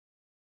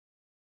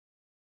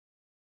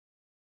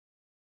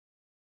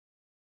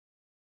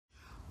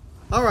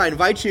All right, I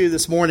invite you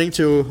this morning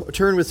to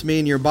turn with me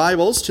in your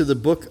Bibles to the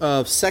book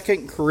of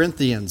 2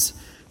 Corinthians.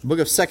 The book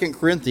of 2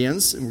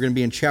 Corinthians, and we're going to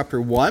be in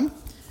chapter 1.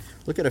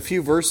 Look at a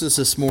few verses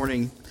this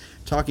morning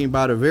talking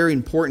about a very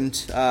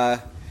important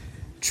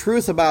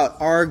truth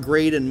about our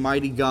great and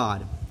mighty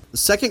God.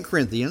 2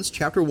 Corinthians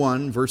chapter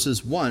 1,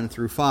 verses 1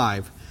 through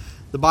 5.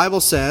 The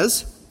Bible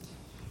says,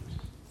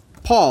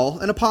 Paul,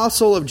 an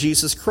apostle of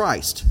Jesus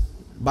Christ,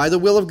 by the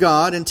will of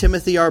God, and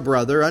Timothy our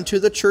brother, unto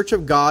the church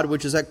of God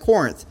which is at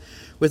Corinth,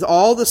 with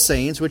all the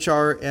saints which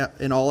are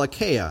in all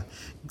Achaia.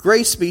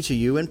 Grace be to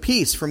you and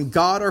peace from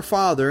God our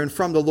Father and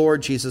from the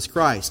Lord Jesus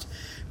Christ.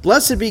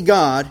 Blessed be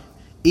God,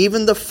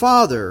 even the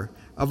Father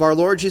of our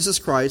Lord Jesus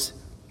Christ,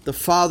 the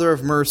Father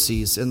of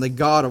Mercies and the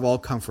God of all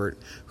comfort,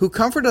 who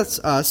comforteth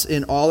us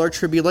in all our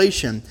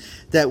tribulation,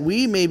 that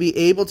we may be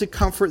able to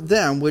comfort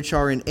them which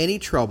are in any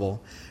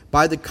trouble,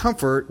 by the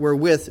comfort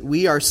wherewith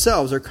we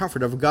ourselves are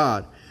comforted of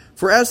God.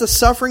 For as the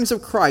sufferings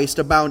of Christ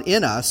abound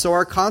in us, so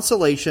our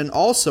consolation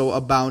also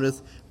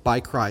aboundeth by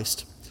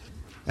Christ.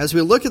 As we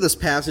look at this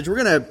passage,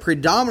 we're going to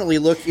predominantly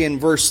look in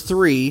verse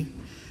 3,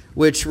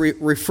 which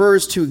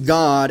refers to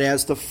God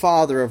as the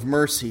Father of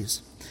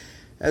Mercies.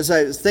 As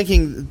I was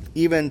thinking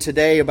even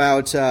today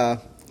about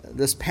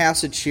this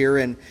passage here,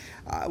 and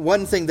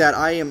one thing that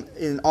I am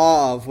in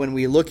awe of when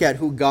we look at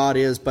who God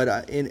is, but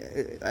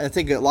I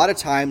think a lot of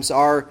times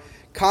our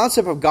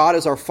concept of God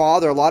as our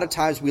Father, a lot of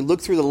times we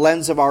look through the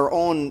lens of our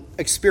own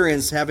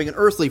experience having an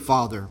earthly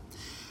father.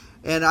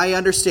 And I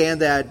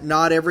understand that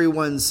not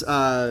everyone's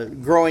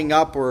growing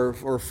up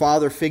or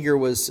father figure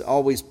was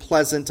always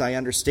pleasant. I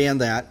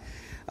understand that.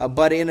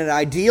 But in an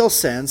ideal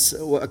sense,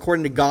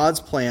 according to God's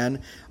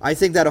plan, I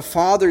think that a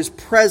father's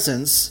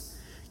presence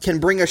can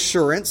bring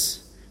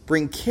assurance,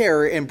 bring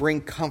care, and bring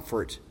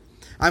comfort.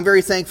 I'm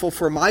very thankful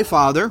for my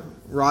father,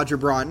 Roger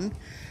Broughton,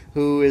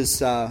 who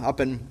is up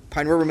in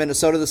Pine River,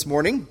 Minnesota this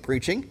morning,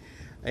 preaching.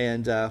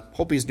 And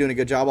hope he's doing a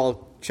good job.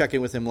 I'll check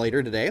in with him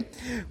later today.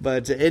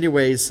 But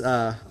anyways,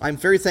 I'm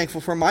very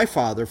thankful for my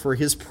father, for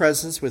his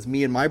presence with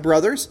me and my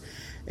brothers,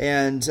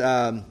 and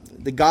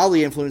the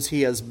godly influence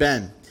he has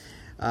been.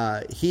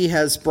 He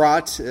has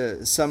brought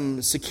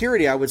some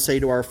security, I would say,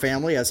 to our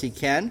family as he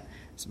can.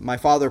 My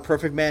father, a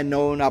perfect man,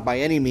 no, not by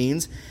any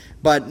means.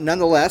 But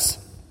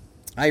nonetheless,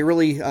 I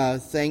really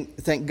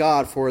thank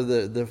God for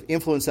the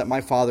influence that my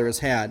father has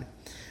had.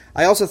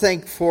 I also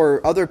thank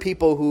for other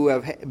people who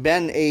have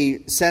been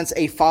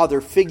a father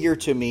figure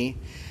to me.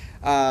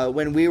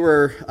 When we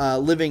were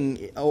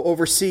living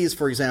overseas,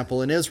 for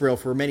example, in Israel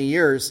for many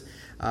years,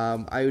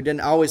 I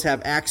didn't always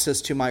have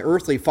access to my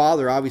earthly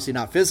father, obviously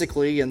not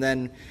physically, and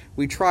then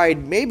we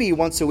tried maybe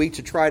once a week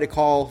to try to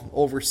call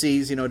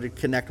overseas, to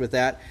connect with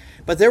that.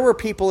 But there were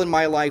people in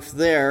my life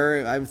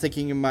there. I'm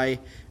thinking of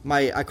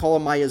I call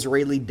him my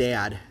Israeli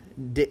dad.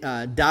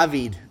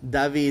 David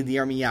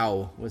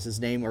Yirmiyahu was his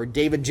name, or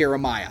David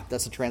Jeremiah.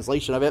 That's the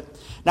translation of it.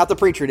 Not the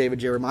preacher David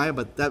Jeremiah,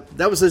 but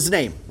that was his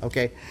name,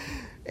 okay?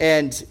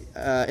 And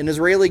an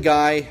Israeli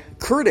guy,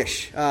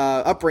 Kurdish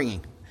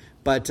upbringing,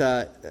 but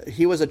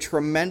he was a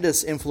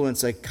tremendous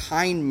influence, a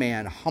kind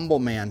man, humble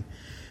man,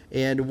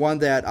 and one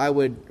that I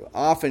would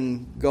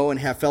often go and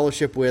have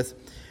fellowship with.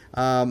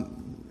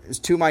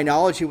 To my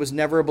knowledge, he was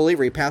never a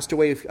believer. He passed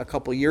away a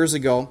couple years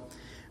ago,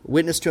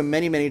 witnessed to him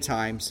many, many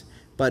times.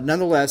 But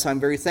nonetheless, I'm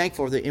very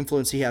thankful for the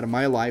influence he had in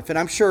my life. And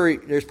I'm sure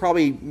there's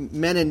probably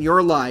men in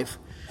your life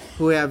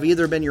who have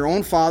either been your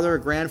own father, or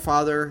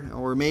grandfather,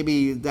 or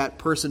maybe that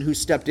person who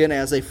stepped in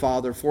as a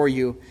father for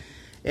you.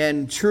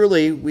 And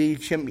truly, we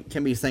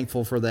can be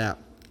thankful for that.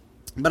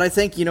 But I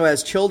think,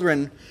 as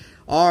children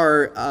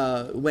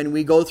are, when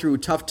we go through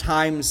tough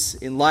times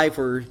in life,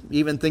 or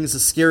even things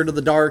that's scared of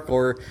the dark,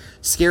 or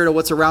scared of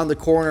what's around the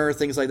corner,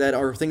 things like that,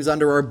 or things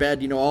under our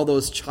bed, all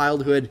those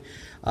childhood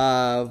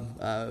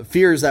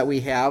fears that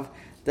we have,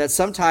 that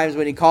sometimes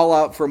when you call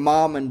out for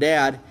mom and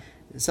dad,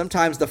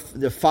 sometimes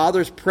the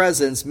father's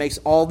presence makes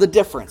all the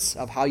difference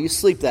of how you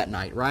sleep that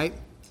night, right?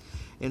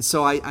 And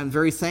so I'm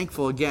very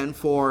thankful again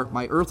for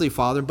my earthly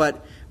father,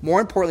 but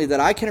more importantly that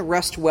I can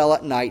rest well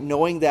at night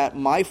knowing that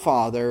my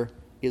Father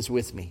is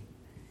with me.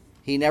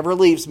 He never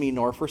leaves me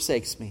nor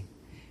forsakes me,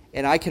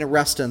 and I can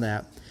rest in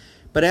that.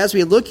 But as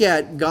we look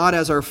at God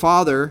as our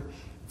Father,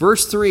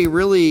 verse 3,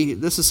 really,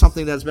 this is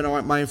something that's been on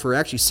my mind for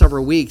actually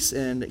several weeks,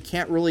 and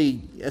can't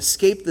really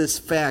escape this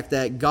fact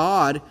that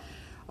God,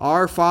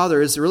 our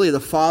Father, is really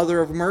the Father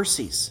of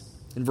Mercies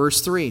in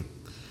verse 3.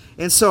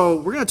 And so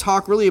we're going to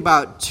talk really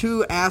about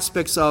two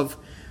aspects of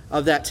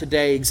that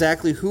today,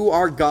 exactly who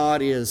our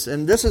God is.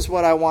 And this is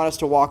what I want us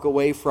to walk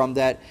away from,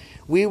 that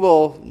we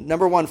will,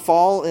 number one,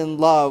 fall in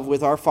love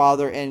with our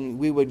Father, and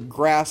we would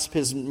grasp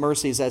His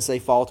mercies as they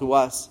fall to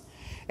us.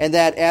 And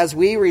that as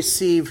we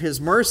receive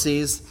His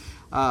mercies,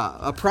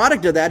 a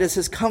product of that is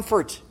His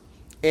comfort,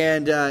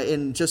 and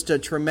in just a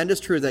tremendous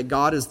truth that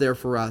God is there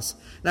for us.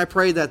 And I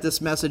pray that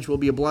this message will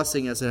be a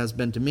blessing as it has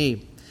been to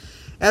me.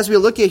 As we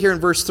look at here in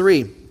verse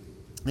 3,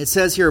 it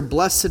says here,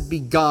 Blessed be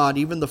God,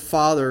 even the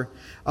Father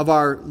of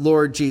our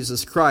Lord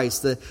Jesus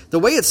Christ. The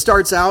way it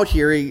starts out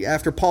here,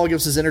 after Paul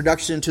gives his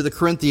introduction to the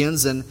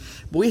Corinthians, and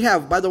we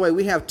have, by the way,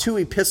 we have two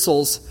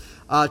epistles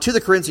to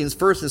the Corinthians,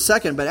 first and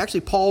second, but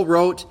actually Paul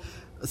wrote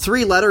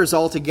 3 letters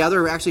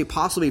altogether, actually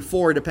possibly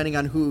 4, depending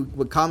on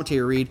what commentary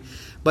you read.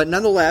 But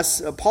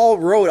nonetheless, Paul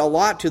wrote a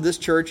lot to this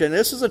church, and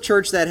this is a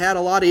church that had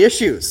a lot of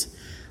issues.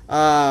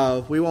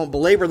 We won't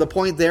belabor the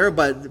point there,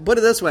 but put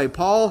it this way,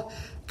 Paul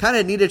kind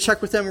of needed to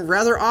check with them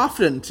rather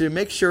often to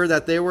make sure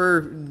that they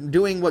were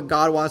doing what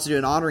God wants to do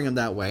and honoring him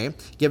that way,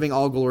 giving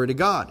all glory to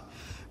God.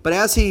 But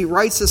as he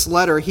writes this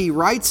letter, he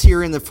writes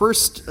here in the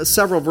first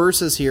several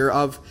verses here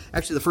of,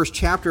 actually the first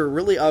chapter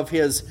really of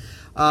his,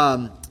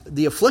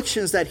 the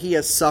afflictions that he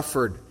has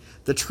suffered,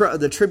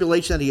 the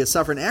tribulation that he has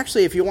suffered. And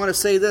actually, if you want to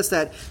say this,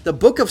 that the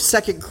book of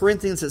 2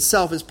 Corinthians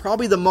itself is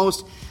probably the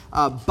most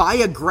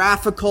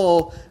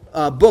biographical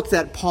book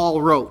that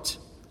Paul wrote.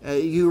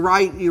 You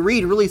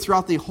read really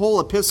throughout the whole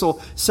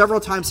epistle, several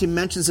times he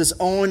mentions his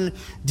own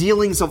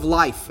dealings of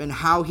life and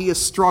how he has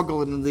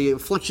struggled and the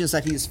afflictions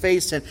that he's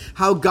faced and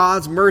how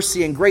God's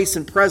mercy and grace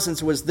and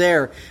presence was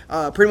there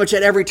pretty much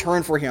at every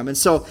turn for him. And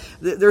so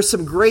there's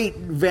some great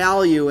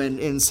value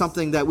in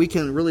something that we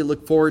can really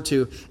look forward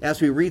to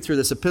as we read through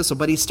this epistle.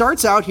 But he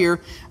starts out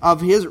here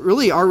of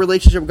our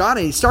relationship with God,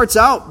 and he starts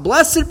out,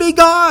 "Blessed be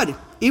God,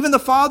 even the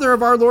Father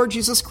of our Lord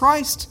Jesus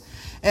Christ."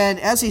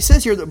 And as he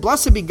says here, that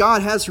blessed be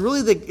God has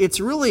it's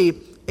really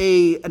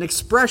an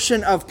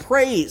expression of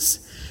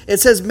praise.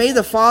 It says, may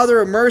the Father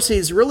of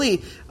Mercies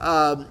really,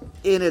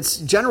 in its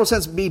general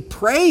sense, be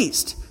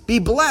praised, be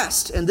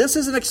blessed. And this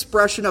is an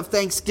expression of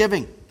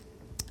thanksgiving.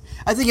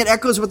 I think it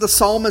echoes what the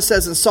psalmist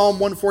says in Psalm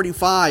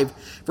 145,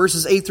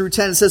 verses 8 through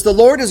 10. It says, the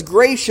Lord is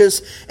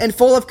gracious and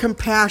full of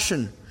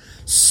compassion,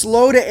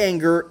 slow to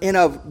anger, and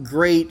of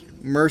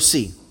great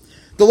mercy.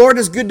 The Lord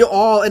is good to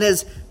all, and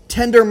his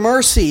tender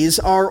mercies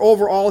are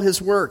over all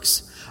his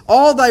works.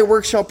 All thy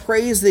works shall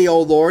praise thee, O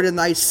Lord, and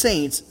thy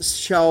saints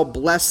shall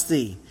bless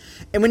thee.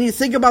 And when you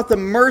think about the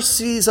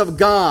mercies of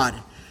God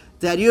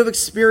that you have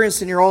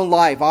experienced in your own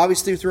life,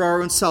 obviously through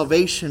our own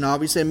salvation,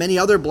 obviously, and many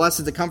other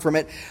blessings that come from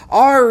it,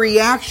 our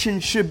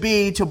reaction should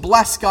be to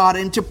bless God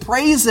and to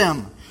praise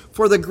him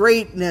for the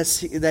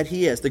greatness that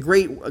he is, the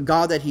great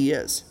God that he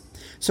is.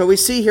 So we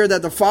see here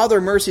that the Father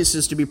of Mercies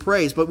is to be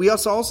praised, but we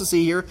also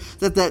see here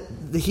that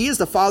he is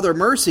the Father of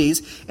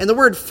Mercies, and the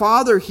word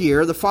Father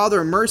here, the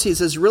Father of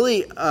Mercies, is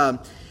really a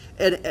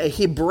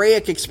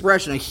Hebraic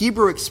expression, a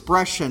Hebrew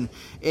expression,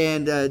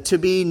 and to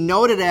be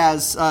noted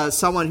as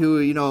someone who,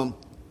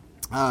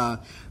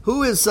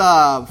 who is,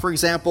 for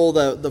example,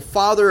 the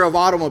father of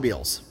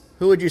automobiles.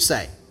 Who would you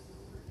say?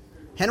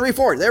 Henry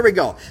Ford. There we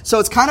go.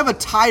 So it's kind of a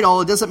title.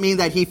 It doesn't mean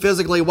that he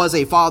physically was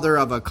a father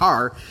of a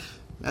car.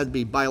 That'd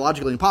be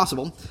biologically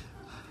impossible.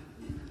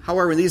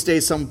 However, these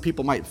days some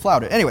people might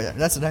flout it. Anyway,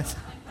 that's nice.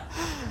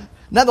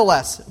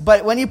 Nonetheless,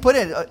 but when you put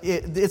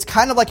it's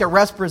kind of like a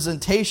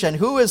representation.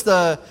 Who is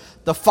the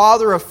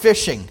father of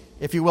fishing,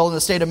 if you will, in the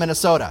state of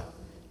Minnesota?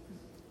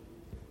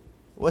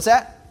 What's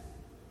that?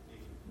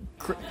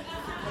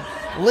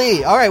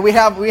 Lee. All right, we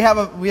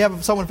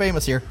have someone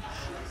famous here.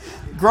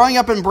 Growing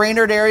up in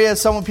Brainerd area,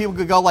 some people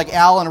could go like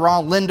Al and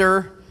Ron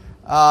Linder.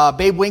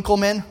 Babe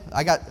Winkleman.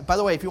 By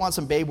the way, if you want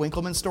some Babe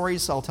Winkleman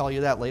stories, I'll tell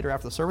you that later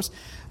after the service.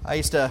 I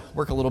used to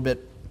work a little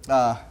bit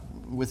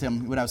with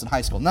him when I was in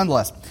high school.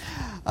 Nonetheless.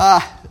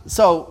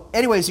 So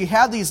anyways, you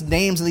have these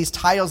names and these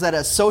titles that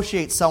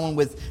associate someone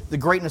with the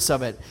greatness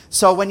of it.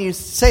 So when you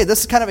say, this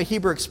is kind of a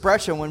Hebrew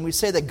expression, when we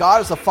say that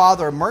God is the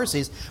Father of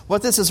mercies,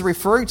 what this is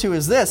referring to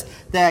is this,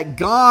 that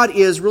God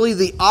is really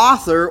the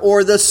author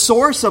or the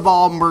source of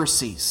all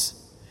mercies.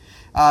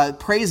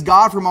 Praise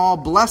God from all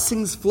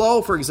blessings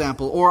flow, for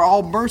example, or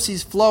all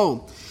mercies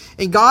flow.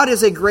 And God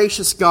is a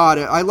gracious God.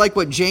 I like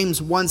what James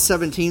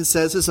 1:17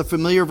 says. It's a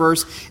familiar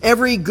verse.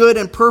 Every good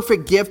and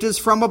perfect gift is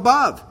from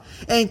above,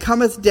 and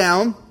cometh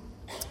down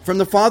from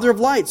the Father of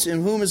lights,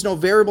 in whom is no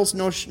variables,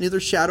 neither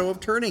shadow of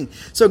turning.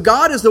 So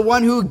God is the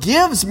one who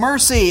gives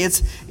mercy.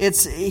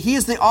 He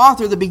is the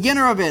author, the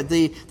beginner of it,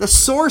 the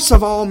source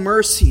of all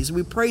mercies.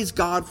 We praise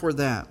God for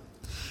that.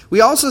 We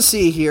also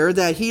see here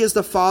that he is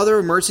the Father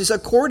of mercies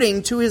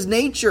according to his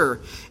nature.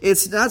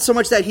 It's not so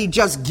much that he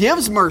just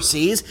gives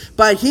mercies,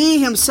 but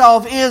he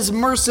himself is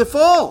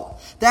merciful.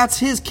 That's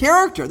his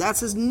character.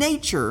 That's his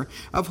nature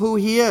of who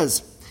he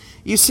is.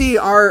 You see,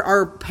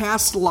 our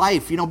past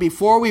life,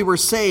 before we were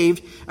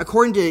saved,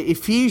 according to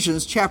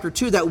Ephesians chapter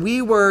 2, that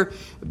we were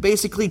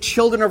basically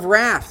children of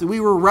wrath. We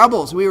were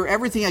rebels. We were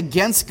everything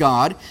against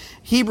God.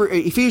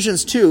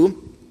 Ephesians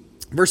 2,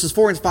 verses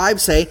 4 and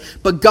 5 say,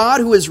 but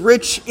God who is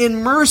rich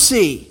in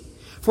mercy,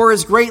 for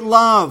his great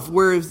love,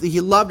 where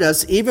he loved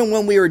us, even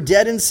when we were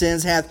dead in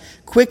sins, hath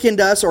quickened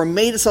us or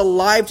made us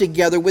alive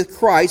together with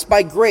Christ.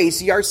 By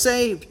grace ye are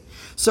saved.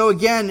 So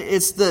again,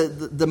 it's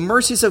the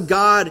mercies of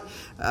God.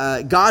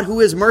 God who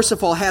is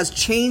merciful has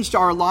changed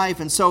our life.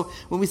 And so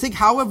when we think,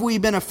 how have we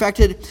been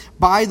affected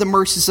by the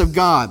mercies of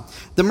God?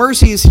 The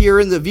mercies here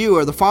in the view,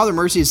 or the Father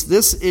mercies,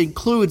 this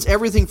includes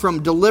everything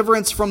from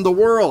deliverance from the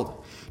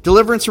world,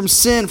 deliverance from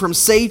sin, from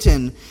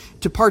Satan,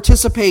 to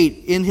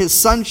participate in his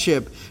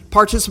sonship,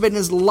 participate in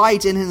his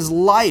light, in his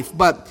life.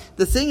 But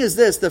the thing is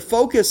this, the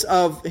focus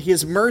of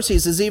his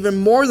mercies is even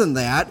more than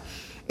that.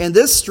 And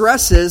this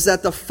stresses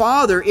that the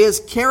Father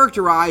is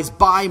characterized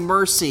by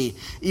mercy.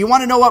 You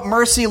want to know what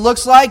mercy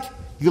looks like?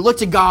 You look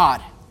to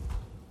God.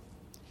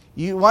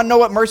 You want to know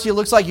what mercy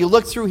looks like? You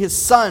look through his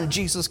Son,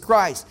 Jesus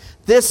Christ.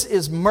 This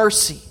is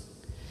mercy.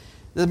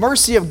 The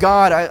mercy of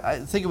God, I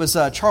think it was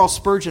Charles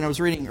Spurgeon I was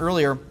reading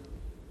earlier.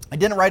 I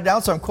didn't write it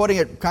down, so I'm quoting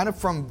it kind of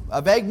from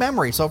a vague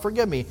memory, so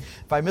forgive me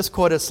if I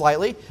misquote it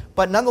slightly.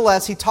 But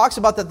nonetheless, he talks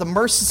about that the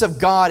mercies of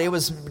God, it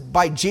was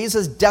by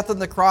Jesus' death on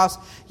the cross,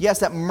 yes,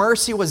 that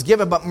mercy was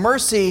given, but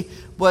mercy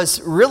was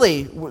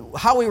really,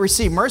 how we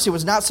receive mercy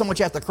was not so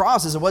much at the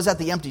cross as it was at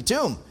the empty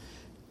tomb.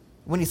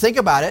 When you think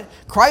about it,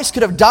 Christ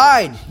could have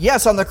died,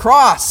 yes, on the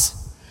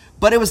cross,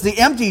 but it was the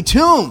empty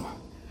tomb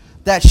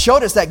that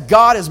showed us that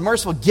God is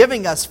merciful,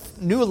 giving us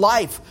new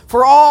life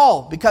for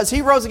all. Because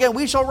he rose again,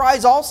 we shall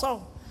rise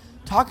also.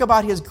 Talk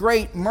about his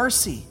great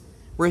mercy,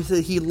 where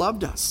he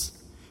loved us.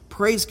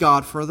 Praise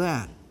God for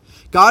that.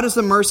 God is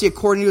the mercy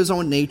according to his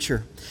own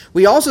nature.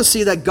 We also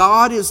see that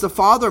God is the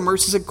Father of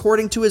mercies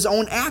according to his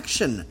own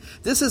action.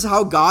 This is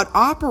how God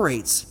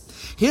operates.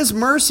 His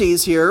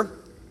mercies here,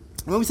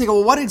 when we think,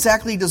 well, what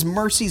exactly does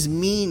mercies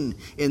mean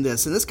in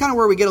this? And this is kind of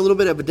where we get a little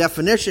bit of a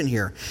definition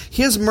here.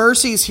 His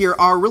mercies here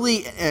are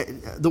really,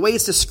 the way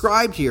it's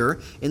described here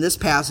in this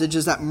passage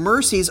is that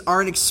mercies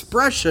are an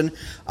expression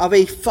of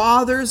a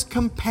Father's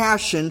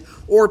compassion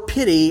or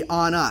pity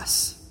on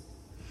us.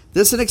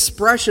 This is an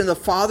expression of the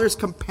Father's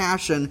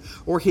compassion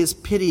or his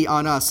pity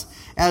on us.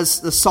 As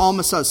the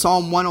psalmist says,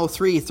 Psalm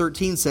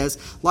 103:13 says,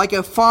 like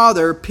a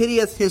father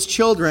pitieth his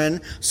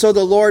children, so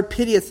the Lord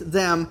pitieth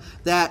them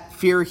that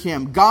fear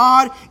him.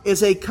 God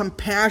is a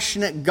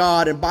compassionate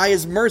God, and by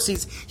his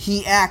mercies,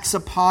 he acts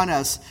upon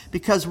us.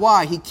 Because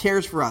why? He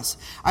cares for us.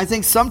 I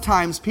think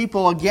sometimes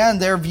people, again,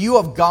 their view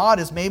of God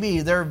is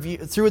maybe their view,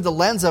 through the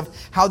lens of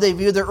how they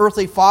view their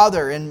earthly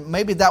father, and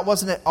maybe that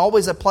wasn't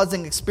always a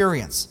pleasant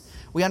experience.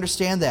 We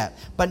understand that.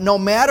 But no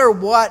matter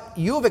what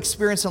you have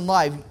experienced in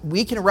life,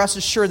 we can rest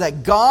assured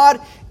that God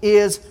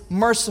is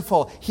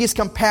merciful. He's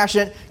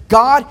compassionate.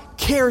 God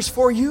cares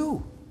for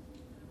you.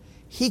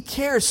 He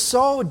cares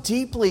so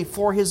deeply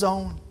for his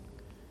own.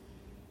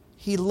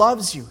 He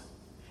loves you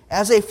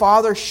as a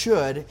father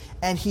should,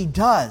 and he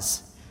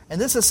does. And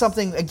this is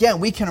something, again,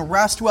 we can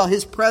rest well.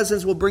 His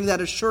presence will bring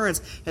that assurance,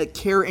 that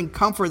care and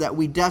comfort that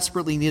we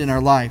desperately need in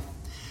our life.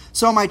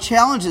 So my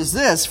challenge is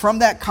this, from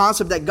that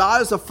concept that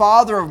God is the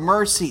Father of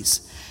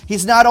mercies.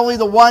 He's not only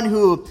the one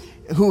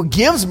who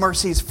gives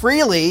mercies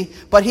freely,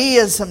 but he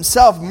is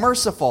himself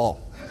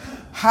merciful.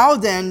 How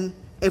then,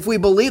 if we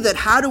believe that,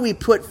 how do we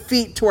put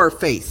feet to our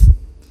faith?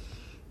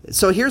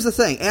 So here's the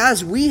thing.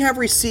 As we have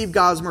received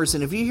God's mercy,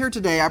 and if you're here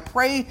today, I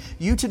pray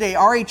you today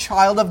are a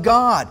child of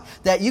God,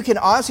 that you can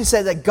honestly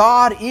say that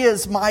God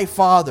is my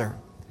Father.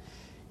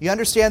 You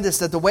understand this,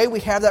 that the way we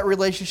have that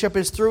relationship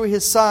is through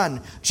his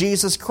Son,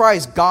 Jesus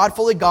Christ, God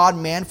fully God,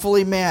 man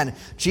fully man.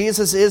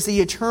 Jesus is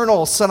the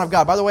eternal Son of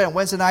God. By the way, on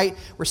Wednesday night,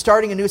 we're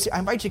starting a new series. I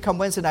invite you to come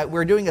Wednesday night.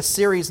 We're doing a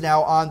series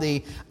now on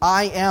the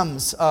I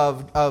ams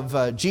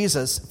of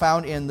Jesus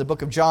found in the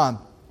book of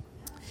John.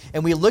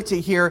 And we looked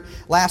at here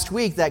last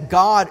week that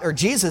God, or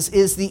Jesus,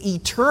 is the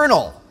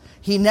eternal.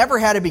 He never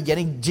had a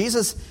beginning.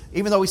 Jesus,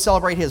 even though we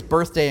celebrate his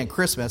birthday and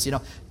Christmas,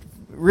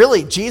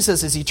 really,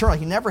 Jesus is eternal.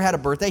 He never had a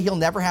birthday. He'll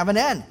never have an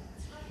end.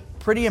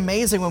 Pretty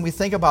amazing when we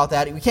think about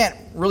that. We can't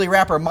really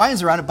wrap our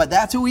minds around it, but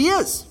that's who he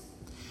is.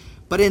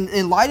 But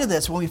in light of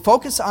this, when we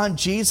focus on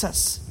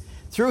Jesus,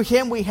 through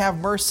him we have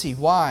mercy.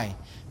 Why?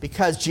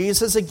 Because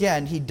Jesus,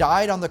 again, he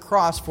died on the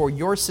cross for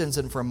your sins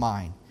and for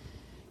mine.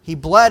 He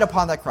bled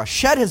upon that cross,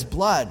 shed his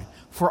blood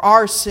for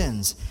our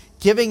sins,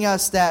 giving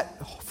us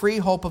that free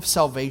hope of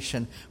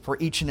salvation for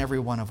each and every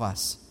one of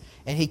us.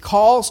 And he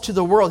calls to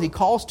the world, he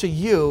calls to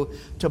you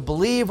to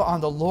believe on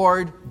the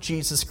Lord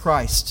Jesus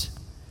Christ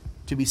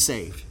to be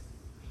saved.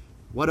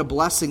 What a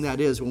blessing that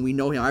is when we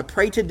know him. I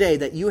pray today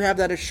that you have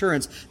that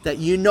assurance that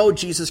you know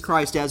Jesus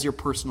Christ as your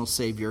personal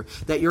Savior,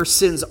 that your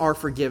sins are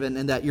forgiven,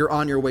 and that you're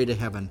on your way to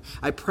heaven.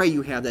 I pray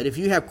you have that. If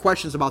you have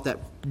questions about that,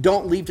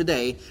 don't leave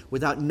today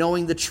without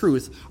knowing the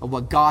truth of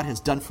what God has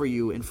done for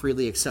you and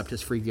freely accept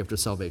his free gift of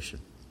salvation.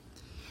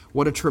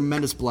 What a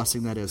tremendous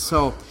blessing that is.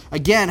 So,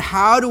 again,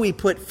 how do we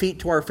put feet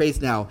to our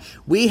faith now?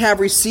 We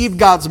have received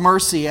God's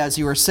mercy as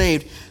you are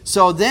saved.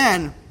 So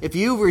then, if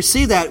you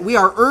receive that, we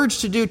are urged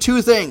to do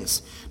two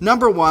things.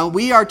 Number one,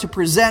 we are to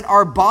present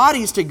our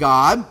bodies to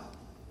God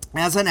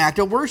as an act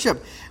of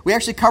worship. We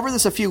actually covered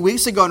this a few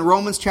weeks ago in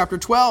Romans chapter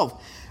 12.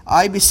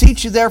 I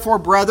beseech you, therefore,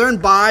 brethren,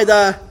 by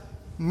the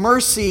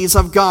mercies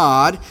of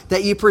God,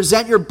 that you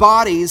present your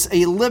bodies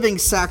a living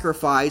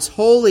sacrifice,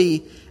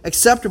 holy,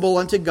 acceptable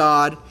unto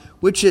God,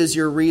 which is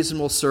your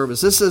reasonable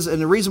service. This is,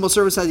 and the reasonable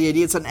service has the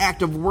idea, it's an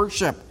act of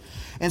worship.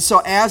 And so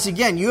as,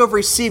 again, you have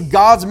received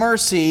God's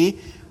mercy,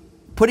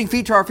 putting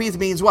feet to our faith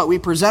means what? We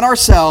present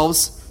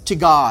ourselves to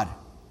God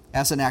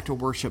as an act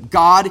of worship.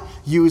 God,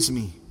 use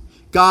me.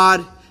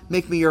 God,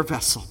 make me your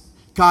vessel.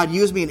 God,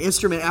 use me an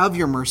instrument of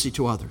your mercy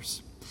to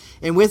others.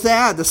 And with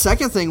that, the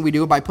second thing we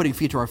do by putting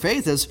feet to our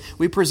faith is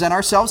we present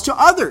ourselves to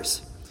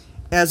others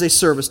as a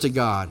service to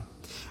God.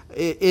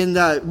 In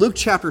Luke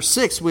chapter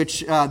 6,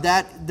 which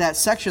that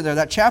section there,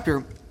 that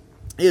chapter,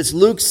 is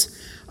Luke's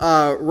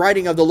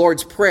writing of the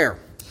Lord's Prayer.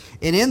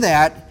 And in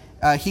that,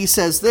 he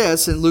says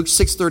this in Luke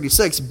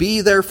 6:36,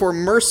 "Be therefore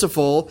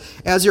merciful,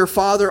 as your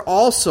Father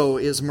also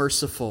is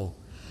merciful."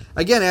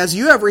 Again, as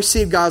you have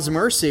received God's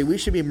mercy, we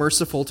should be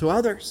merciful to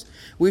others.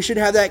 We should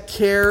have that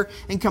care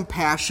and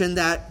compassion,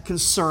 that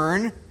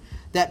concern,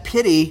 that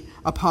pity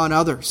upon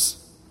others.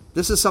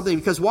 This is something,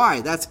 because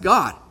why? That's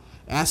God.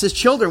 As His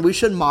children, we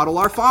should model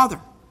our Father.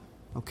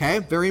 Okay?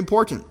 Very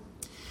important.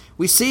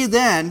 We see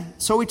then,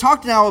 so we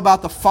talked now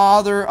about the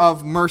Father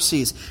of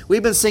Mercies.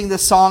 We've been singing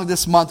this song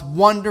this month,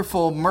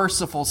 Wonderful,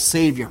 Merciful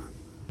Savior.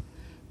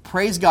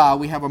 Praise God,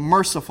 we have a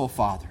merciful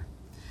Father.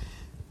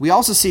 We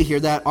also see here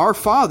that our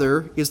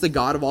Father is the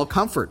God of all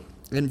comfort.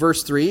 In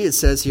verse 3, it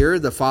says here,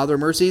 the Father of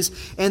Mercies,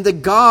 and the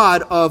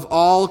God of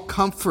all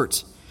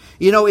comfort.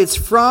 You know, it's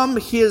from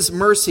His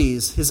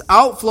mercies, His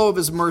outflow of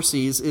His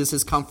mercies is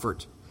His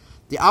comfort.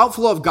 The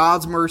outflow of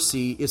God's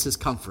mercy is His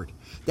comfort.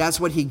 That's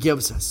what He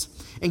gives us.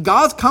 And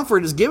God's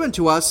comfort is given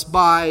to us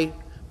by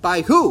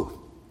who?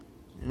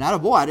 Not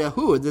of what,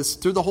 who? This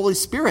through the Holy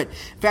Spirit.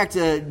 In fact,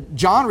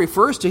 John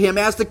refers to Him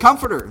as the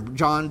Comforter.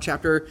 John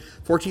chapter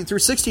 14 through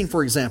 16,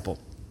 for example.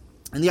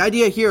 And the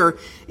idea here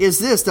is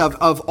this,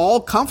 of all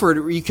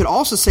comfort, you could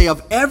also say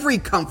of every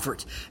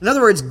comfort. In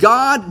other words,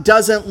 God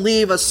doesn't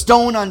leave a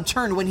stone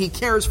unturned when He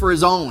cares for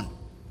His own.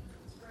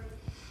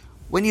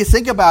 When you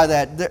think about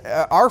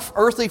that, our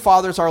earthly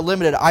fathers are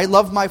limited. I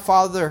love my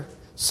father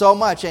so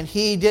much, and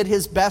he did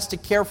his best to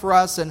care for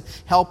us and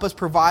help us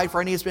provide for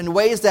our needs in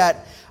ways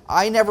that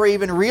I never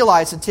even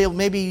realized until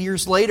maybe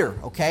years later,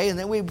 okay? And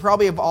then we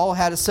probably have all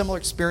had a similar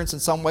experience in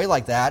some way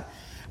like that.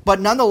 But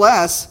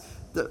nonetheless,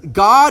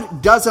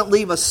 God doesn't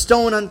leave a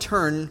stone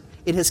unturned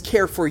in His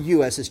care for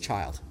you as His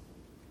child.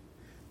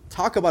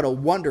 Talk about a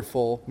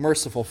wonderful,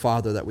 merciful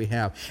Father that we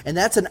have. And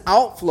that's an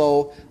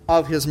outflow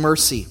of His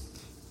mercy.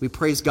 We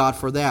praise God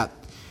for that.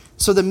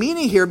 So the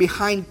meaning here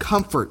behind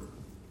comfort,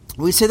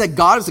 when we say that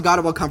God is the God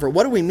of all comfort,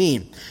 what do we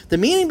mean? The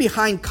meaning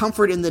behind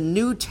comfort in the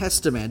New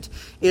Testament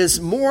is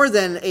more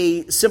than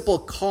a simple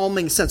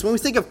calming sense. When we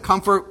think of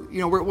comfort,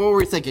 what are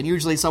we thinking?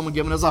 Usually someone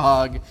giving us a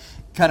hug,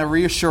 kind of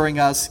reassuring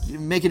us,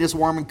 making us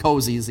warm and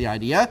cozy is the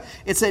idea.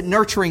 It's a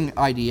nurturing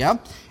idea.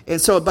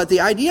 And so, but the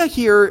idea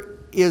here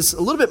is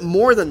a little bit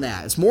more than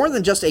that. It's more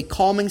than just a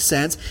calming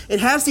sense. It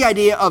has the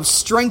idea of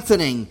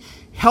strengthening,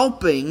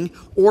 helping,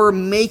 or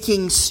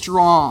making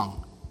strong.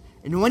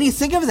 And when you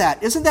think of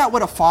that, isn't that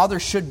what a father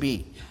should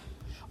be?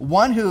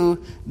 One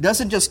who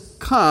doesn't just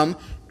come,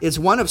 is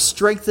one of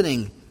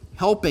strengthening,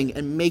 helping,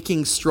 and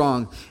making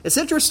strong. It's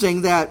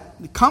interesting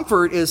that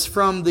comfort is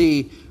from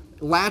the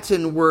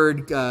Latin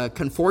word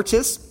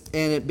confortis,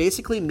 and it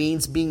basically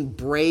means being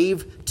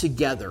brave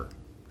together.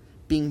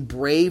 Being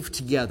brave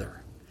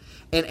together.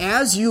 And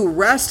as you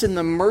rest in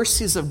the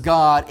mercies of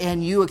God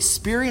and you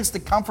experience the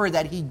comfort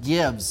that He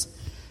gives,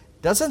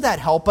 doesn't that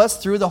help us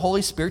through the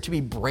Holy Spirit to be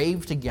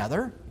brave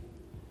together?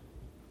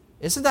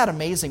 Isn't that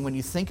amazing when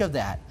you think of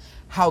that?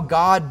 How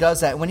God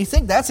does that. When you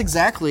think that's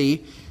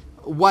exactly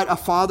what a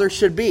father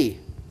should be.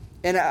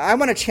 And I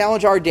want to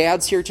challenge our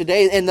dads here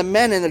today and the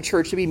men in the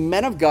church to be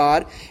men of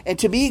God and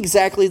to be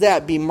exactly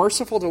that. Be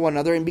merciful to one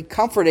another and be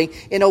comforting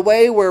in a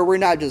way where we're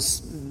not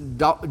just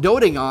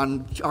doting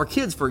on our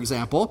kids, for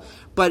example,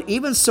 but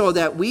even so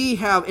that we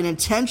have an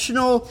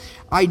intentional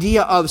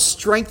idea of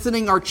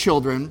strengthening our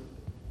children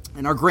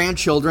and our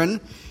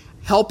grandchildren,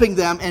 helping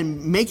them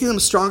and making them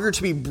stronger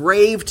to be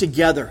brave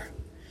together.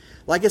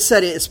 Like I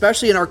said,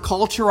 especially in our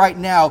culture right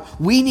now,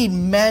 we need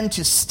men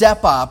to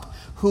step up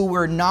who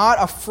are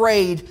not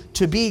afraid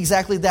to be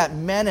exactly that,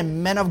 men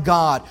and men of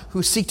God,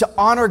 who seek to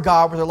honor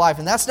God with their life.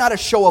 And that's not a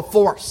show of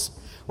force.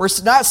 We're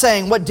not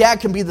saying what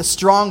dad can be the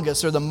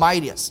strongest or the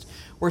mightiest.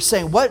 We're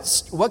saying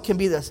what can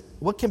be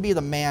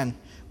the man,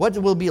 what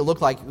will it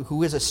look like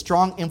who is a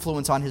strong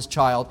influence on his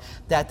child,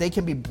 that they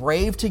can be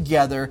brave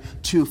together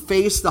to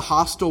face the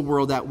hostile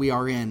world that we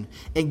are in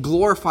and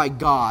glorify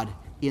God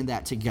in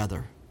that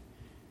together.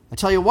 I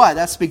tell you what,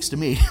 that speaks to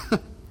me.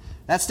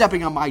 That's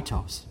stepping on my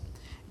toes.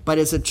 But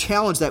it's a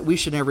challenge that we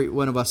should every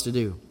one of us to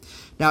do.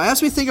 Now,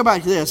 as we think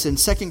about this in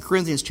 2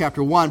 Corinthians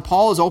chapter 1,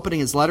 Paul is opening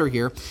his letter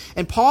here.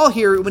 And Paul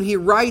here, when he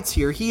writes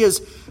here, he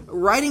is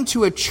writing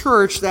to a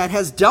church that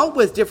has dealt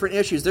with different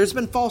issues. There's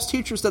been false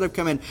teachers that have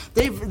come in.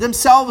 They've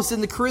themselves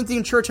in the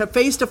Corinthian church have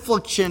faced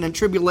affliction and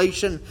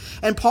tribulation.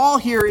 And Paul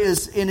here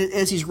is,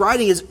 as he's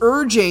writing,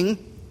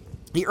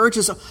 he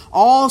urges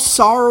all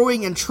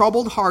sorrowing and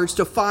troubled hearts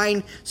to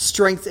find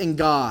strength in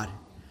God.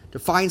 To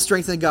find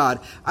strength in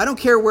God. I don't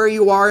care where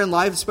you are in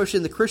life, especially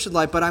in the Christian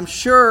life, but I'm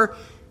sure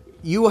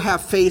you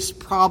have faced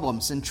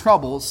problems and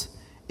troubles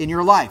in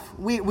your life.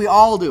 We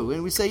all do.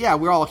 And we say, yeah,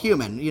 we're all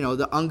human.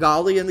 The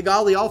ungodly and the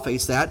godly all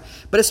face that.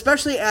 But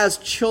especially as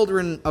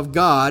children of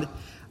God,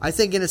 I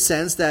think in a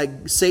sense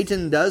that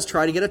Satan does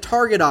try to get a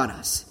target on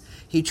us.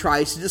 He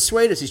tries to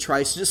dissuade us. He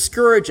tries to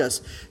discourage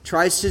us,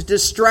 tries to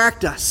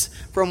distract us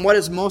from what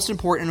is most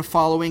important in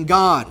following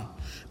God.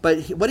 But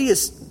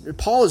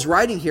Paul is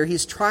writing here,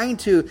 he's trying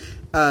to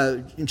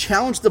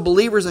challenge the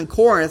believers in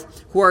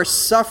Corinth who are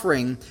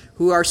suffering,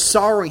 who are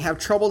sorrowing, have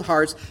troubled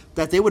hearts,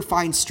 that they would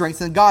find strength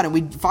in God. And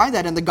we find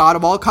that in the God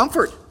of all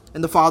comfort,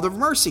 in the Father of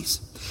Mercies.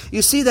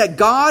 You see that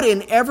God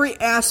in every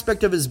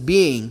aspect of his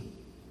being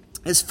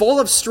is full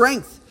of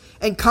strength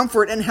and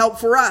comfort and help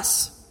for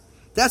us.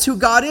 That's who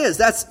God is.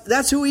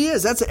 That's who he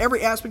is. That's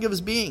every aspect of his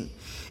being.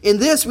 In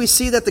this, we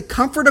see that the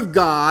comfort of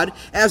God,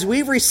 as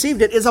we've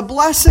received it, is a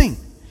blessing.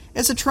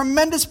 It's a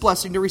tremendous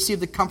blessing to receive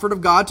the comfort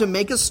of God, to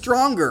make us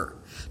stronger,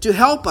 to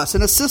help us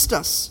and assist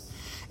us.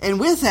 And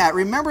with that,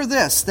 remember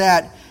this,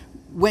 that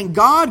when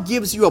God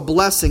gives you a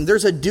blessing,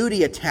 there's a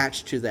duty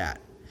attached to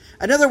that.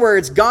 In other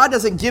words, God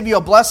doesn't give you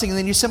a blessing and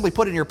then you simply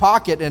put it in your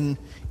pocket. And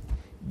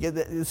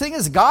the thing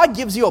is, God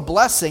gives you a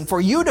blessing for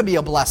you to be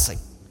a blessing.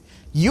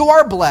 You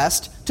are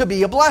blessed to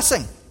be a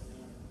blessing.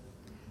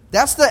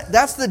 That's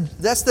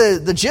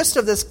the gist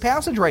of this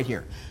passage right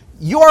here.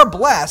 You are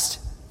blessed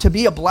to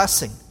be a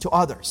blessing to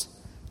others,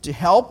 to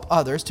help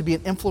others, to be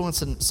an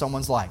influence in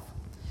someone's life.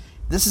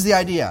 This is the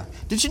idea.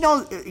 Did you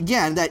know,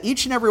 again, that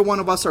each and every one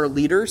of us are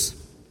leaders?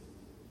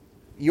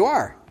 You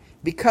are.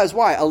 Because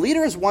why? A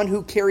leader is one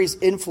who carries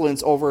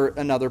influence over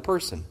another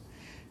person.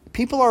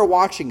 People are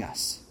watching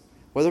us,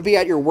 whether it be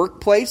at your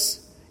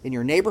workplace, in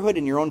your neighborhood,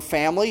 in your own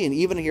family, and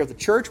even here at the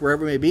church,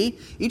 wherever it may be.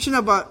 Each and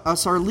every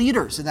us are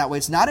leaders in that way.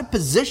 It's not a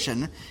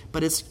position,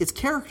 but it's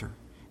character.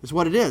 Is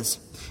what it is.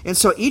 And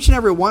so each and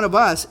every one of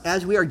us,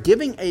 as we are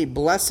giving a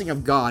blessing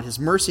of God, his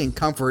mercy and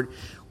comfort,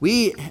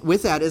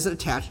 with that is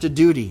attached to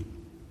duty.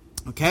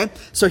 Okay?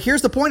 So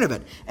here's the point of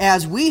it.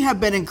 As we have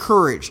been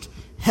encouraged,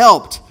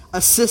 helped,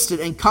 assisted,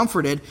 and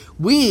comforted,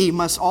 we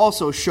must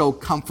also show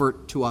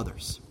comfort to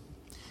others.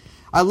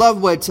 I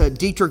love what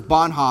Dietrich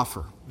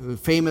Bonhoeffer, a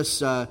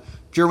famous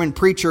German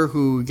preacher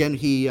who, again,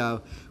 he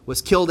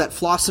was killed at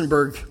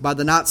Flossenburg by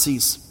the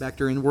Nazis back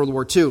during World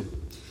War II.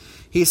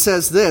 He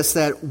says this,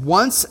 that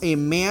once a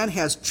man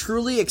has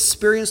truly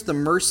experienced the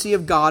mercy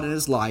of God in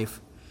his life,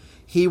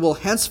 he will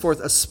henceforth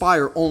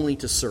aspire only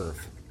to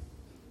serve.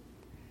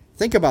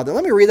 Think about that.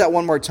 Let me read that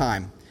one more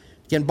time.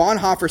 Again,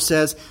 Bonhoeffer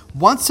says,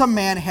 once a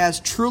man has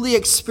truly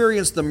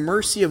experienced the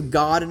mercy of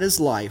God in his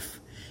life,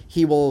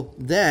 he will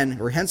then,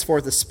 or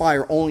henceforth,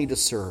 aspire only to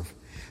serve.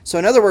 So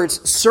in other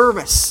words,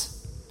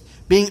 service,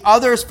 being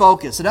others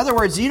focused. In other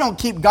words, you don't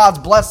keep God's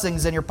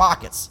blessings in your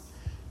pockets.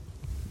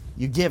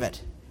 You give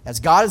it. As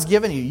God has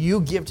given you,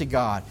 you give to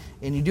God.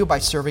 And you do it by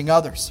serving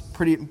others.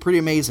 Pretty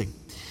amazing.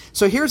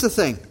 So here's the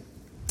thing.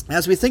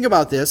 As we think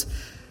about this,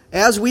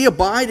 as we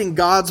abide in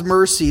God's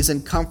mercies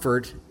and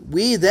comfort,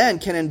 we then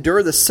can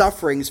endure the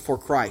sufferings for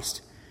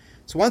Christ.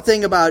 So one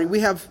thing about it, we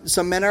have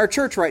some men in our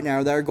church right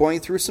now that are going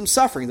through some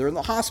suffering. They're in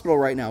the hospital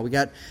right now. We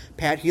got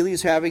Pat Healy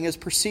who's having his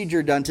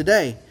procedure done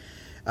today.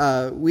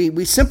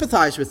 We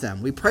sympathize with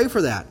them. We pray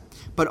for that.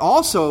 But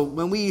also,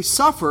 when we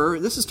suffer,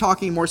 this is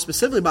talking more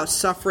specifically about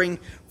suffering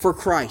for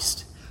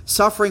Christ,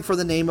 suffering for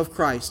the name of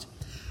Christ.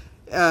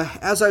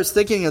 As I was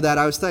thinking of that,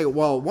 I was thinking,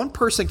 well, one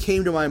person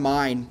came to my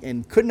mind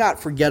and could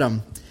not forget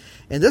him.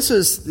 And this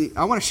is,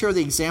 I want to share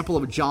the example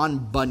of John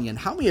Bunyan.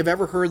 How many have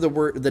ever heard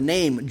the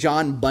name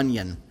John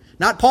Bunyan?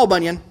 Not Paul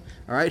Bunyan,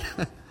 all right?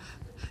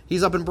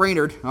 He's up in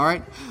Brainerd, all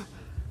right?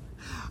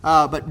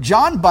 But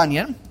John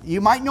Bunyan,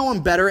 you might know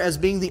him better as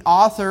being the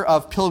author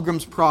of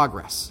Pilgrim's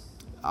Progress.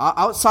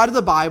 Outside of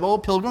the Bible,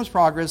 Pilgrim's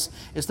Progress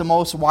is the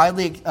most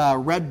widely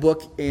read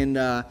book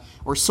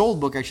or sold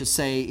book, I should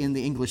say, in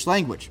the English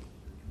language.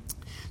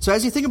 So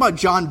as you think about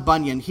John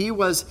Bunyan, he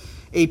was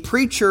a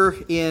preacher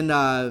in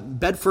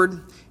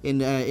Bedford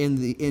in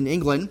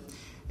England,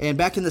 and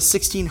back in the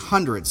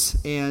 1600s.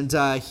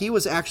 And he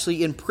was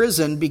actually in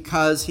prison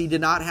because he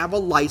did not have a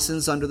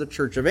license under the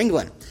Church of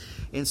England.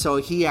 And so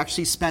he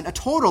actually spent a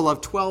total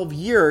of 12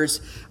 years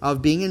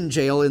of being in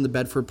jail in the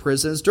Bedford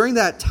prisons. During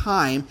that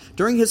time,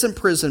 during his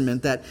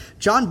imprisonment, that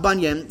John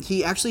Bunyan,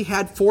 he actually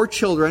had 4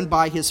 children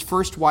by his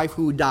first wife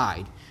who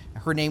died.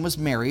 Her name was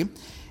Mary.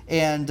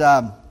 And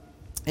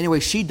anyway,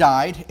 she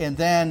died. And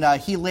then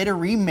he later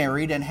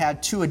remarried and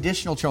had 2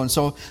 additional children.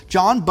 So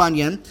John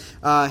Bunyan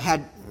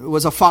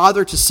was a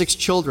father to 6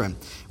 children.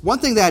 One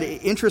thing that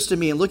interested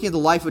me in looking at the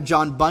life of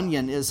John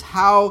Bunyan is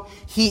how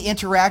he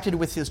interacted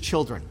with his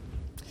children.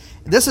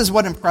 This is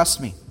what impressed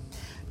me.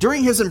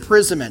 During his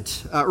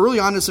imprisonment, early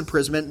on in his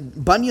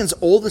imprisonment, Bunyan's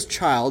oldest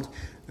child,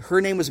 her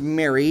name was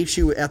Mary.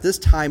 At this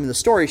time in the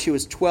story, she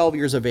was 12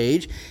 years of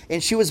age,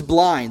 and she was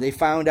blind. They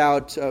found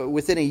out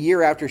within a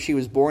year after she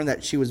was born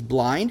that she was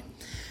blind.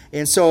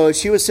 And so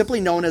she was simply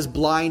known as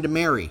Blind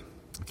Mary,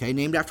 okay,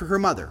 named after her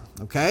mother,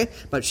 okay?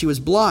 But she was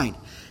blind.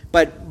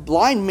 But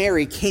blind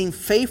Mary came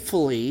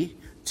faithfully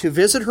to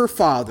visit her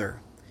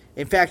father.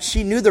 In fact,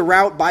 she knew the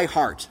route by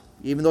heart,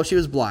 even though she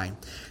was blind.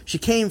 She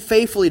came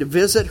faithfully to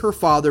visit her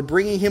father,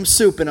 bringing him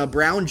soup in a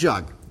brown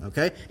jug.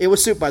 Okay? It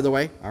was soup, by the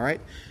way. All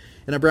right?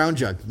 In a brown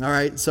jug. All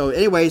right. So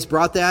anyways,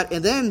 brought that.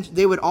 And then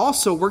they would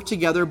also work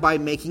together by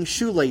making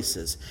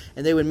shoelaces.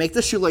 And they would make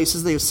the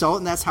shoelaces, they would sell it,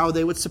 and that's how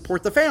they would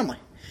support the family.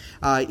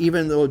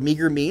 Even though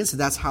meager means,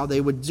 that's how they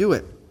would do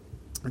it.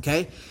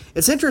 Okay?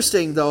 It's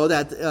interesting, though,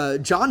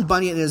 that John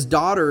Bunyan and his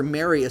daughter,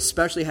 Mary,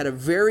 especially, had a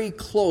very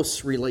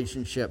close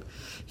relationship.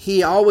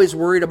 He always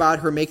worried about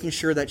her, making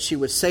sure that she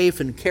was safe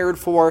and cared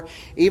for.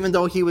 Even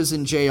though he was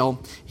in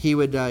jail, he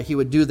would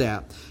do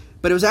that.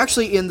 But it was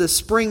actually in the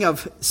spring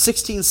of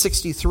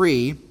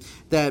 1663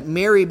 that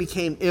Mary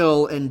became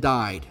ill and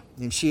died.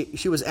 And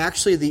she was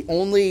actually the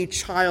only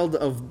child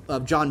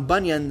of John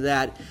Bunyan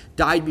that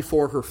died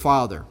before her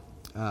father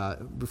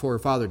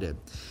did.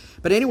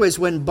 But anyways,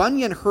 when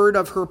Bunyan heard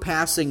of her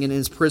passing in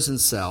his prison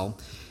cell,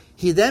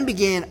 he then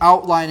began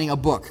outlining a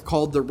book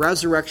called The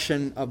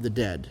Resurrection of the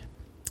Dead.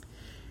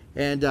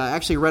 And I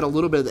actually read a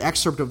little bit of the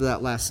excerpt of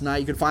that last night.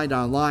 You can find it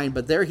online.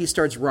 But there he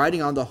starts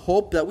writing on the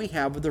hope that we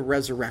have of the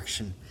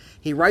resurrection.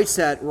 He writes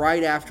that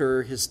right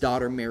after his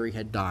daughter Mary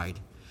had died.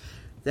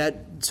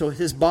 So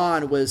his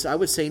bond was, I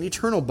would say, an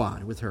eternal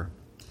bond with her.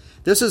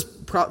 This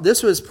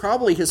was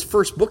probably his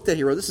first book that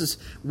he wrote. This is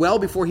well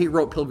before he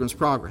wrote Pilgrim's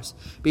Progress.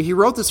 But he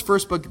wrote this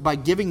first book by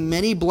giving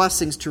many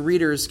blessings to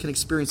readers can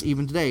experience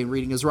even today in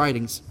reading his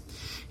writings.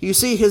 You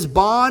see, his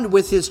bond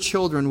with his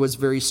children was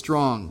very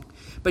strong.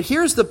 But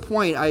here's the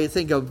point, I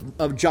think,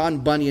 of John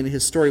Bunyan and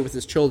his story with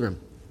his children.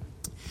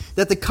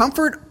 That the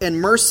comfort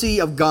and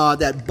mercy of God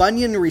that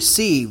Bunyan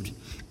received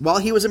while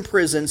he was in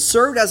prison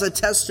served as a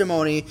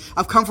testimony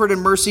of comfort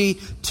and mercy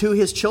to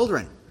his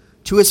children,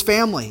 to his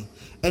family,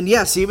 and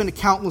yes, even to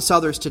countless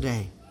others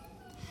today.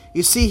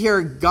 You see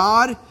here,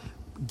 God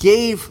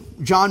gave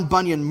John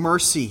Bunyan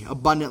mercy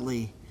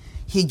abundantly.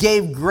 He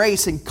gave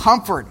grace and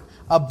comfort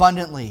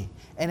abundantly.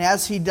 And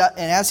as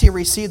he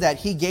received that,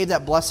 he gave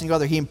that blessing to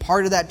others. He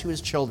imparted that to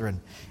his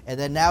children. And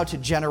then now to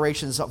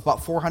generations,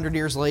 about 400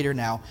 years later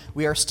now,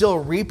 we are still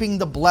reaping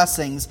the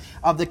blessings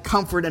of the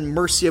comfort and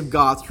mercy of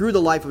God through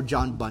the life of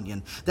John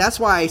Bunyan. That's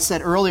why I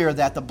said earlier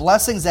that the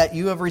blessings that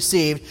you have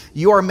received,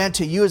 you are meant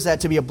to use that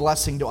to be a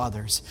blessing to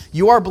others.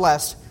 You are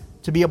blessed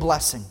to be a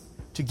blessing,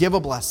 to give a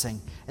blessing.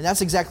 And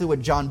that's exactly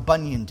what John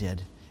Bunyan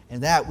did.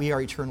 And that we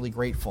are eternally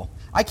grateful.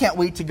 I can't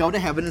wait to go to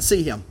heaven and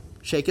see him.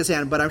 Shake his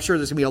hand, but I'm sure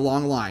there's going to be a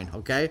long line,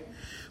 okay?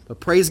 But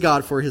praise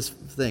God for his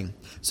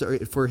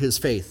for his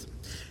faith.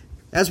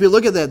 As we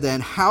look at that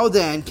then, how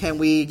then can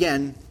we,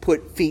 again,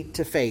 put feet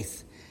to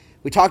faith?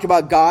 We talked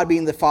about God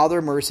being the Father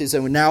of Mercies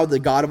and now the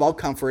God of all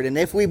comfort. And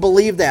if we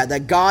believe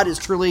that God is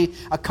truly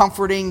a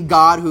comforting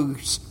God who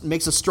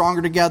makes us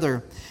stronger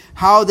together,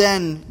 how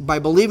then, by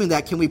believing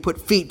that, can we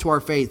put feet to our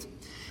faith?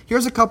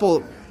 Here's a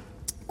couple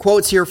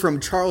quotes here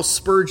from Charles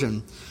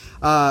Spurgeon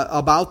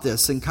about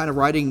this and kind of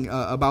writing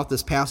about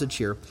this passage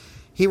here.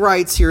 He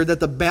writes here that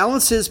the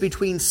balances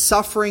between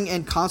suffering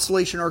and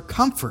consolation or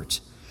comfort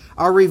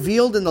are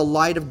revealed in the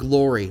light of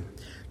glory.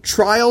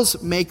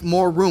 Trials make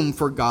more room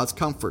for God's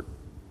comfort.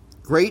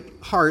 Great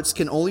hearts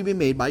can only be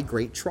made by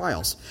great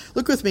trials.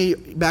 Look with me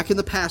back in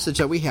the passage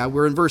that we have.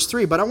 We're in verse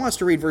 3, but I want us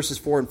to read verses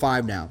 4 and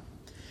 5 now.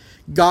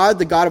 God,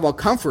 the God of all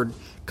comfort,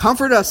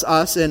 comfort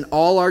us in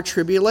all our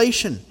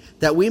tribulation,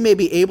 that we may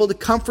be able to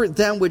comfort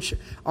them which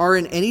are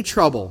in any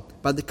trouble,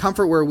 by the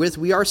comfort wherewith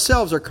we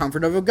ourselves are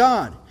comforted of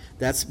God.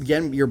 That's,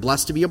 again, you're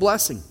blessed to be a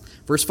blessing.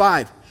 Verse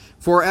 5,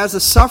 for as the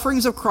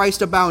sufferings of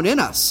Christ abound in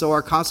us, so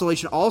our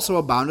consolation also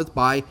aboundeth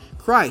by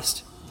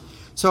Christ.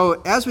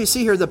 So, as we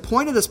see here, the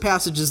point of this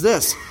passage is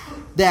this,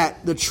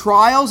 that the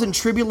trials and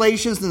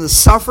tribulations and the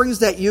sufferings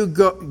that you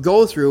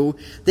go through,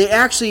 they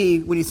actually,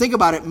 when you think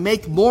about it,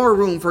 make more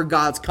room for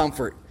God's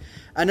comfort.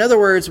 In other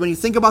words, when you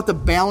think about the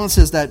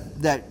balances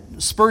that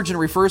Spurgeon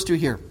refers to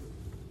here,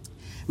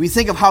 we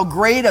think of how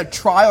great a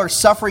trial or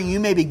suffering you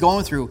may be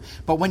going through,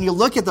 but when you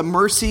look at the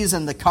mercies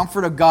and the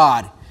comfort of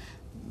God,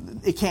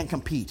 it can't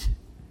compete.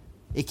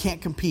 It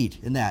can't compete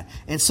in that.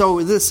 And so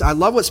I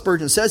love what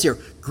Spurgeon says here.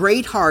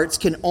 Great hearts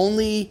can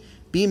only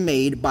be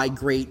made by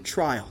great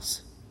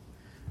trials.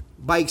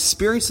 By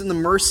experiencing the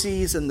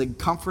mercies and the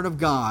comfort of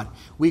God,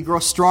 we grow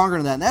stronger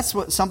in that. And that's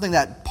something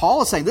that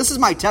Paul is saying. This is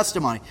my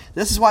testimony.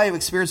 This is why I've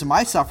experienced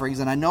my sufferings,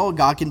 and I know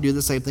God can do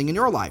the same thing in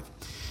your life.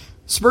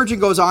 Spurgeon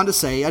goes on to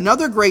say,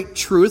 another great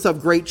truth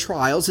of great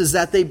trials is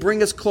that they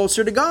bring us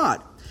closer to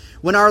God.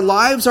 When our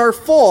lives are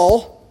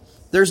full,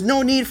 there's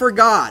no need for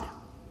God.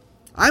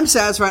 I'm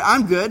satisfied.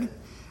 I'm good.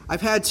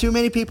 I've had too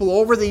many people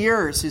over the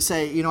years who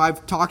say,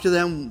 I've talked to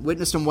them,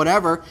 witnessed them,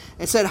 whatever,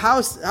 and said,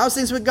 how's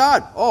things with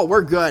God? Oh,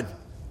 we're good.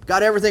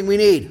 Got everything we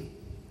need.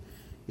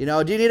 Do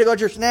you need to go to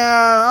church? Nah,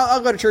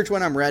 I'll go to church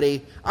when I'm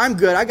ready. I'm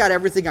good. I got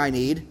everything I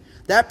need.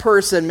 That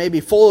person may be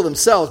full of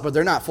themselves, but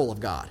they're not full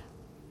of God.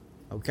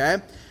 Okay?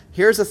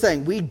 Here's the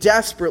thing. We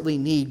desperately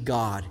need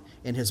God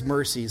and His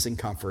mercies and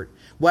comfort.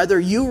 Whether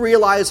you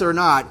realize it or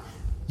not,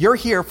 you're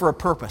here for a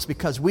purpose,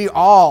 because we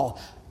all,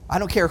 I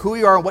don't care who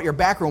you are and what your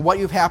background, what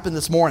you've happened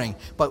this morning,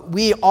 but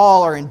we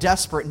all are in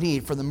desperate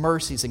need for the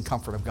mercies and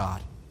comfort of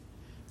God.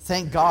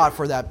 Thank God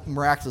for that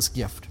miraculous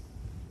gift.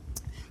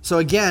 So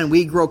again,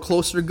 we grow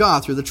closer to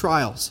God through the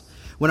trials.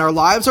 When our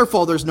lives are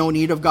full, there's no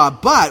need of God.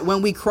 But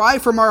when we cry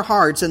from our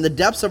hearts and the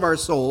depths of our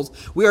souls,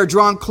 we are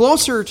drawn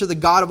closer to the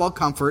God of all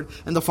comfort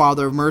and the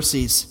Father of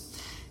mercies.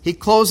 He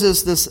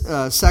closes this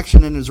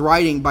section in his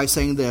writing by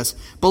saying this,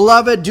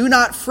 "Beloved, do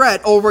not fret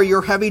over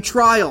your heavy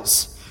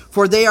trials,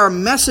 for they are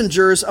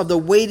messengers of the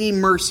weighty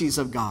mercies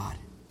of God."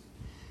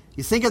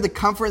 You think of the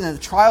comfort and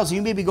the trials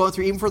you may be going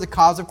through even for the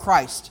cause of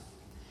Christ.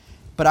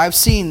 But I've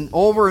seen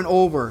over and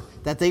over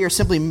that they are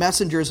simply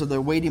messengers of the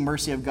weighty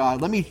mercy of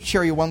God. Let me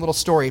share you one little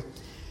story.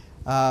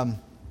 A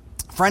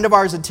friend of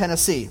ours in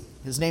Tennessee,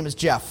 his name is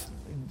Jeff,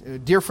 a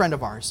dear friend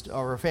of ours,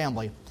 our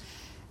family.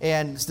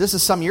 And this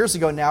is some years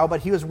ago now,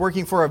 but he was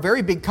working for a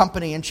very big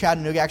company in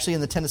Chattanooga, actually in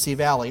the Tennessee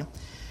Valley.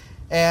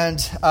 And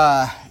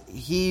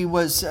he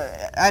was,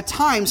 at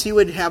times, he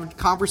would have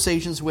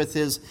conversations with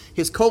his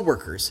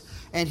co-workers.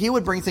 And he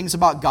would bring things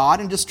about God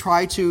and just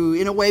try to,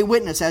 in a way,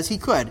 witness as he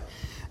could.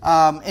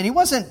 And he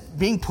wasn't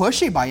being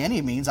pushy by any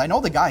means. I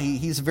know the guy.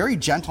 He's a very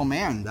gentle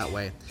man that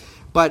way.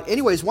 But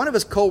anyways, one of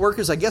his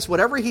co-workers, I guess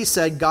whatever he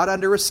said, got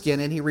under his skin,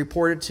 and he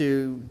reported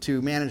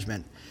to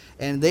management.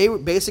 And they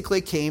basically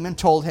came and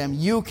told him,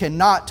 you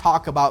cannot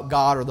talk about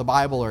God or the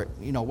Bible or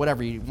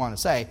whatever you want to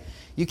say.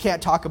 You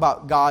can't talk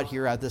about God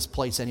here at this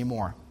place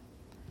anymore.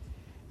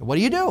 And what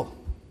do you do?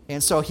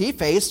 And so he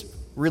faced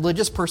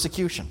religious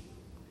persecution.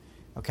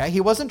 Okay,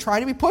 he wasn't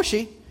trying to be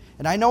pushy.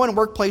 And I know in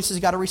workplaces you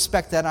got to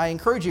respect that. And I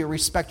encourage you to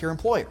respect your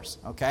employers.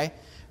 Okay,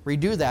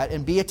 redo that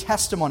and be a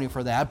testimony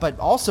for that, but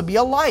also be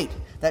a light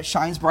that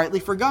shines brightly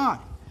for God.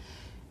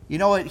 You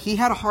know what? He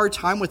had a hard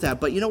time with that.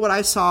 But you know what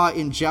I saw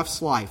in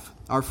Jeff's life,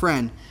 our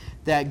friend,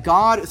 that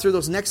God, through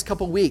those next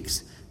couple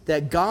weeks,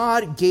 that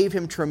God gave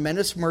him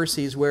tremendous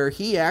mercies where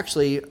he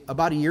actually,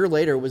 about a year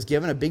later, was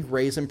given a big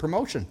raise and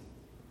promotion.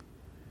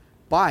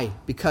 Why?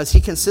 Because he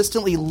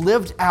consistently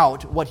lived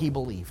out what he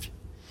believed.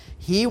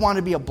 He wanted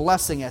to be a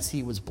blessing as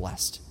he was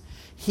blessed.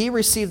 He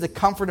received the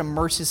comfort and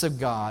mercies of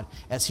God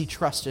as he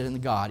trusted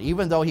in God.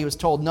 Even though he was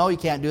told, no, you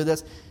can't do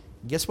this,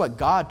 guess what?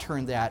 God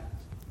turned that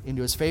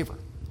into his favor.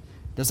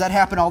 Does that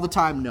happen all the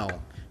time? No.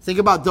 Think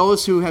about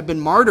those who have been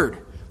martyred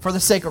for the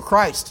sake of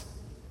Christ.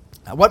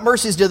 Now, what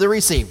mercies did they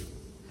receive?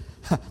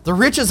 The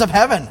riches of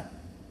heaven.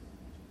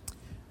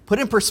 Put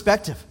in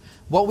perspective.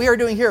 What we are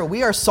doing here,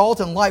 we are salt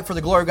and light for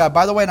the glory of God.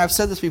 By the way, and I've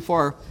said this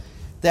before,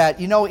 that,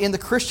 in the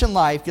Christian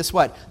life, guess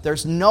what?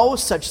 There's no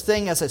such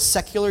thing as a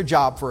secular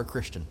job for a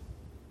Christian.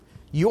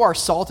 You are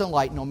salt and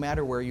light no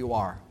matter where you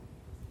are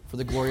for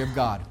the glory of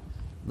God.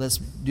 Let's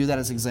do that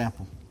as an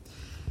example.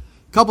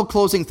 A couple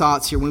closing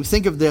thoughts here. When we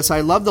think of this,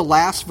 I love the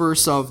last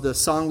verse of the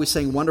song we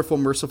sang, Wonderful,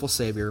 Merciful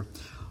Savior.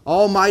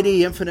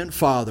 Almighty, infinite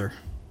Father.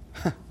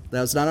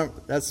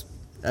 That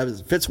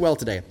fits well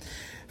today.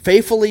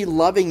 Faithfully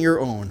loving your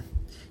own.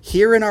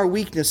 Here in our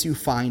weakness you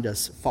find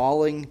us,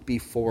 falling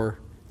before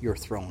your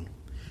throne.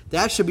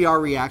 That should be our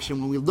reaction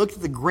when we look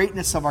at the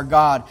greatness of our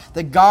God,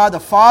 the God, the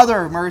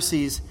Father of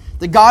mercies,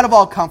 the God of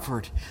all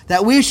comfort,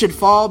 that we should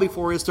fall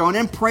before his throne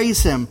and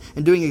praise him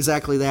in doing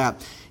exactly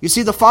that. You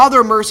see, the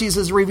Father of mercies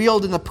is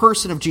revealed in the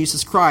person of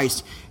Jesus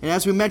Christ. And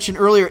as we mentioned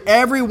earlier,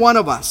 every one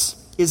of us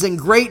is in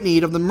great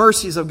need of the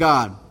mercies of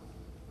God.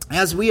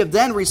 As we have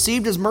then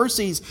received his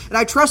mercies, and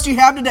I trust you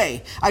have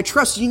today. I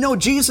trust you know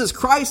Jesus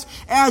Christ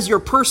as your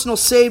personal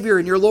Savior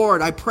and your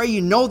Lord. I pray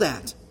you know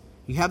that.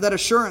 You have that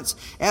assurance.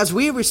 As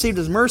we have received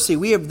his mercy,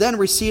 we have then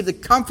received the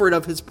comfort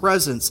of his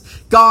presence.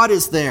 God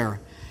is there.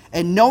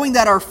 And knowing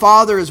that our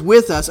Father is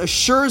with us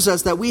assures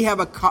us that we have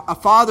a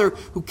Father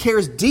who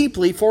cares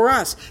deeply for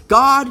us.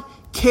 God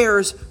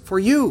cares for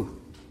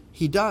you.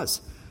 He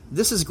does.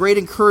 This is great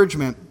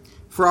encouragement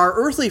for our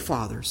earthly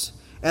fathers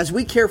as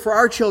we care for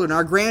our children,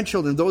 our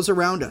grandchildren, those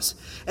around us.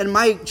 And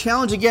my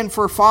challenge again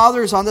for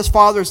fathers on this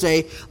Father's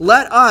Day,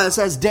 let us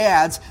as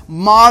dads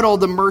model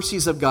the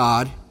mercies of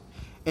God.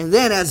 And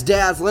then as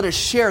dads, let us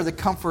share the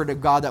comfort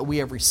of God that we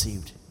have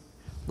received.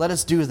 Let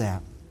us do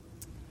that.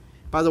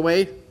 By the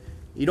way,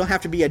 you don't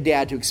have to be a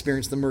dad to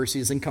experience the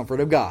mercies and comfort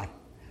of God.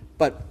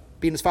 But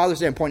being his Father's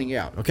Day, I'm pointing you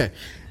out. Okay.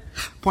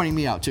 Pointing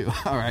me out too.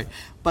 All right.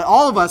 But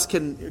all of us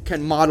can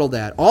model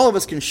that. All of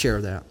us can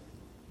share that.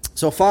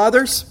 So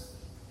fathers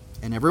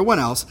and everyone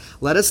else,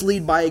 let us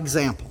lead by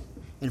example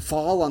and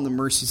fall on the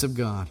mercies of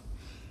God.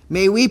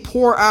 May we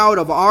pour out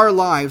of our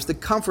lives the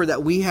comfort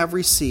that we have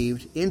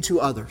received into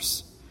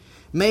others.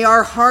 May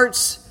our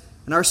hearts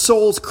and our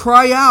souls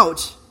cry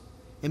out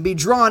and be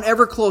drawn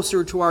ever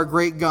closer to our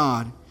great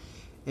God.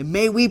 And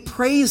may we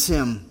praise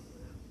him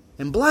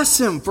and bless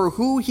him for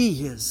who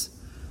he is,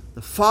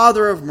 the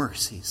Father of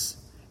mercies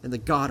and the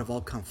God of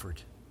all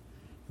comfort.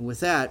 And with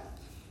that,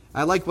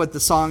 I like what the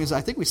song is.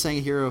 I think we sang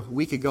it here a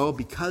week ago.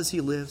 Because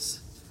he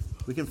lives,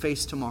 we can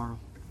face tomorrow.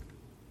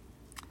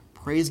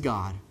 Praise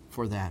God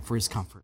for that, for his comfort.